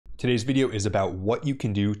Today's video is about what you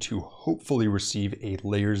can do to hopefully receive a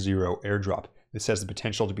LayerZero airdrop. This has the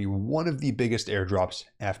potential to be one of the biggest airdrops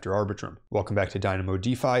after Arbitrum. Welcome back to Dynamo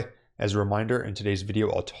DeFi. As a reminder, in today's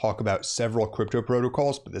video, I'll talk about several crypto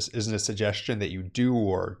protocols, but this isn't a suggestion that you do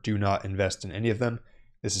or do not invest in any of them.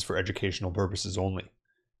 This is for educational purposes only.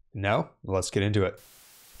 Now, let's get into it.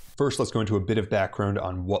 First, let's go into a bit of background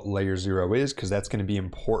on what LayerZero is, because that's going to be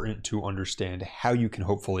important to understand how you can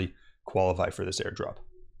hopefully qualify for this airdrop.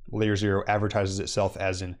 LayerZero advertises itself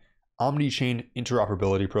as an omnichain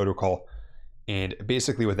interoperability protocol, and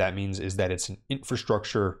basically what that means is that it's an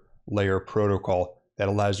infrastructure layer protocol that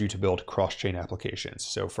allows you to build cross-chain applications.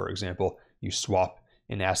 So for example, you swap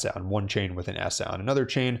an asset on one chain with an asset on another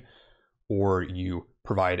chain, or you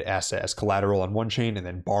provide asset as collateral on one chain and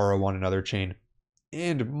then borrow on another chain,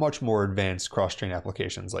 and much more advanced cross-chain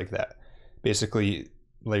applications like that. Basically,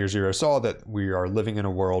 LayerZero saw that we are living in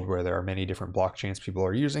a world where there are many different blockchains people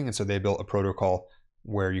are using, and so they built a protocol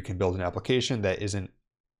where you can build an application that isn't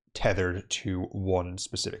tethered to one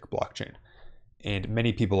specific blockchain. And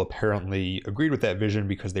many people apparently agreed with that vision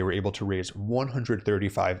because they were able to raise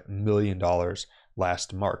 $135 million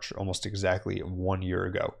last March, almost exactly 1 year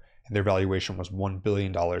ago. And their valuation was $1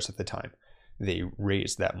 billion at the time they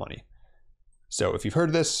raised that money. So if you've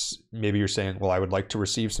heard this, maybe you're saying, well, I would like to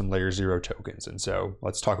receive some LayerZero tokens. And so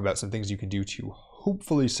let's talk about some things you can do to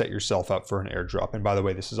hopefully set yourself up for an airdrop. And by the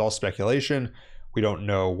way, this is all speculation. We don't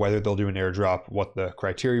know whether they'll do an airdrop, what the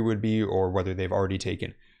criteria would be, or whether they've already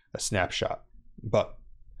taken a snapshot. But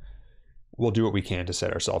we'll do what we can to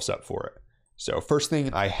set ourselves up for it. So first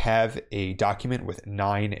thing, I have a document with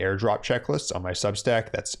 9 airdrop checklists on my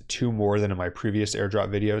Substack. That's 2 more than in my previous airdrop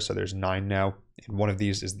video. So there's 9 now. And one of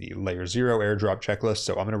these is the LayerZero airdrop checklist.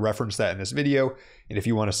 So I'm going to reference that in this video. And if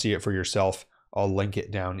you want to see it for yourself, I'll link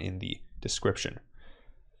it down in the description.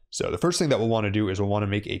 So the first thing that we'll want to do is we'll want to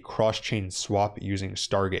make a cross-chain swap using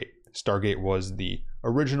Stargate. Stargate was the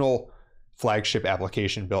original flagship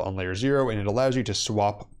application built on LayerZero, and it allows you to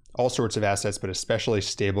swap all sorts of assets, but especially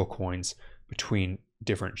stable coins between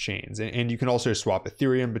different chains. And you can also swap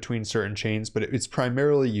Ethereum between certain chains, but it's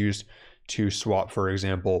primarily used to swap, for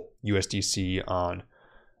example, USDC on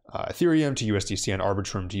Ethereum to USDC on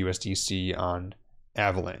Arbitrum to USDC on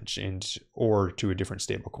Avalanche, or to a different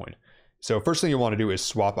stablecoin. So first thing you want to do is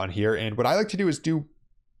swap on here. And what I like to do is do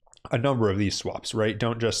a number of these swaps, right?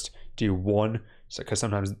 Don't just do one, because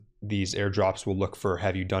sometimes these airdrops will look for,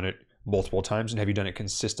 have you done it multiple times and have you done it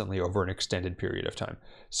consistently over an extended period of time?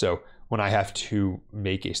 So when I have to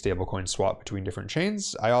make a stablecoin swap between different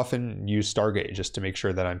chains, I often use Stargate just to make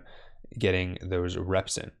sure that I'm getting those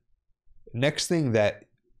reps in. Next thing that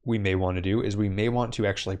we may want to do is we may want to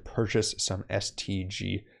actually purchase some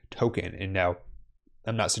STG token. And now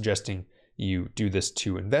I'm not suggesting you do this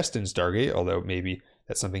to invest in Stargate, although maybe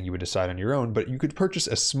that's something you would decide on your own, but you could purchase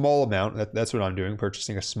a small amount. That's what I'm doing,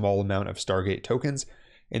 purchasing a small amount of Stargate tokens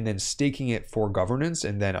and then staking it for governance.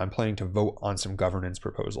 And then I'm planning to vote on some governance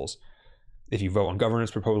proposals. If you vote on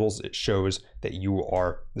governance proposals, it shows that you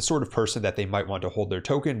are the sort of person that they might want to hold their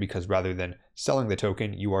token, because rather than selling the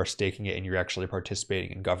token, you are staking it and you're actually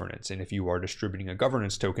participating in governance. And if you are distributing a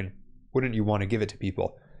governance token, wouldn't you want to give it to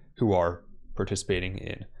people who are participating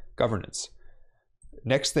in governance?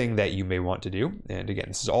 Next thing that you may want to do, and again,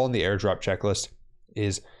 this is all in the airdrop checklist,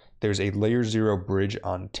 is there's a LayerZero bridge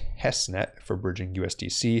on testnet for bridging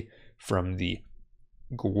USDC from the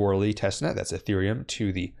Goerli testnet, that's Ethereum,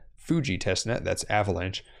 to the Fuji testnet, that's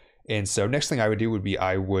Avalanche. And so next thing I would do would be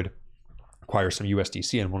I would acquire some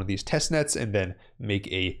USDC on one of these testnets and then make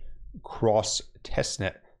a cross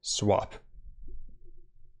testnet swap.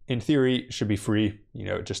 In theory, it should be free.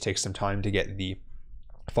 It just takes some time to get the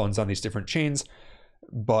funds on these different chains,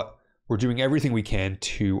 but we're doing everything we can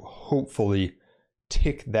to hopefully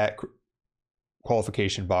tick that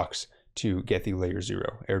qualification box to get the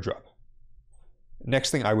LayerZero airdrop.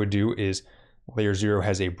 Next thing I would do is LayerZero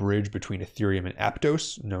has a bridge between Ethereum and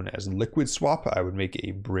Aptos known as Liquid Swap. I would make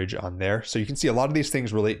a bridge on there. So you can see a lot of these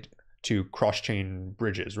things relate to cross-chain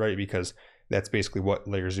bridges, right? Because that's basically what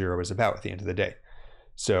LayerZero is about at the end of the day.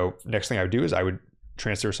 So next thing I would do is I would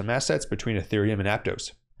transfer some assets between Ethereum and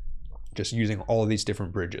Aptos, just using all of these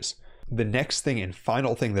different bridges. The next thing and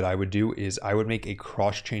final thing that I would do is I would make a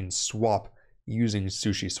cross-chain swap using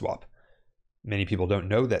SushiSwap. Many people don't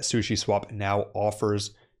know that SushiSwap now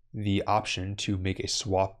offers the option to make a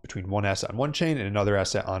swap between one asset on one chain and another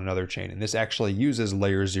asset on another chain. And this actually uses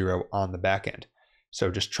LayerZero on the back end.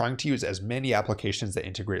 So just trying to use as many applications that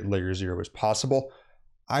integrate LayerZero as possible,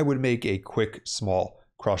 I would make a quick, small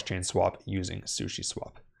cross-chain swap using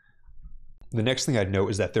SushiSwap. The next thing I'd note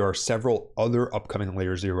is that there are several other upcoming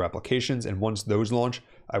LayerZero applications, and once those launch,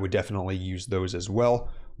 I would definitely use those as well.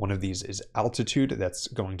 One of these is Altitude. That's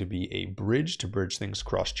going to be a bridge to bridge things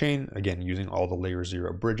cross-chain, again, using all the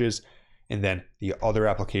LayerZero bridges. And then the other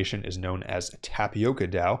application is known as Tapioca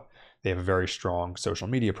DAO. They have a very strong social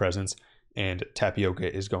media presence, and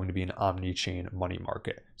Tapioca is going to be an omni-chain money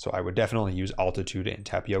market. So I would definitely use Altitude and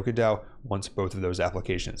Tapioca DAO once both of those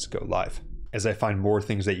applications go live. As I find more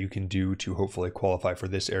things that you can do to hopefully qualify for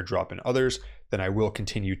this airdrop and others, then I will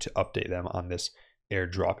continue to update them on this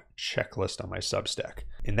airdrop checklist on my Substack.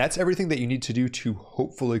 And that's everything that you need to do to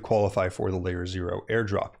hopefully qualify for the LayerZero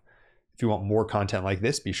airdrop. If you want more content like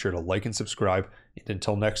this, be sure to like and subscribe. And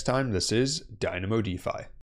until next time, this is Dynamo DeFi.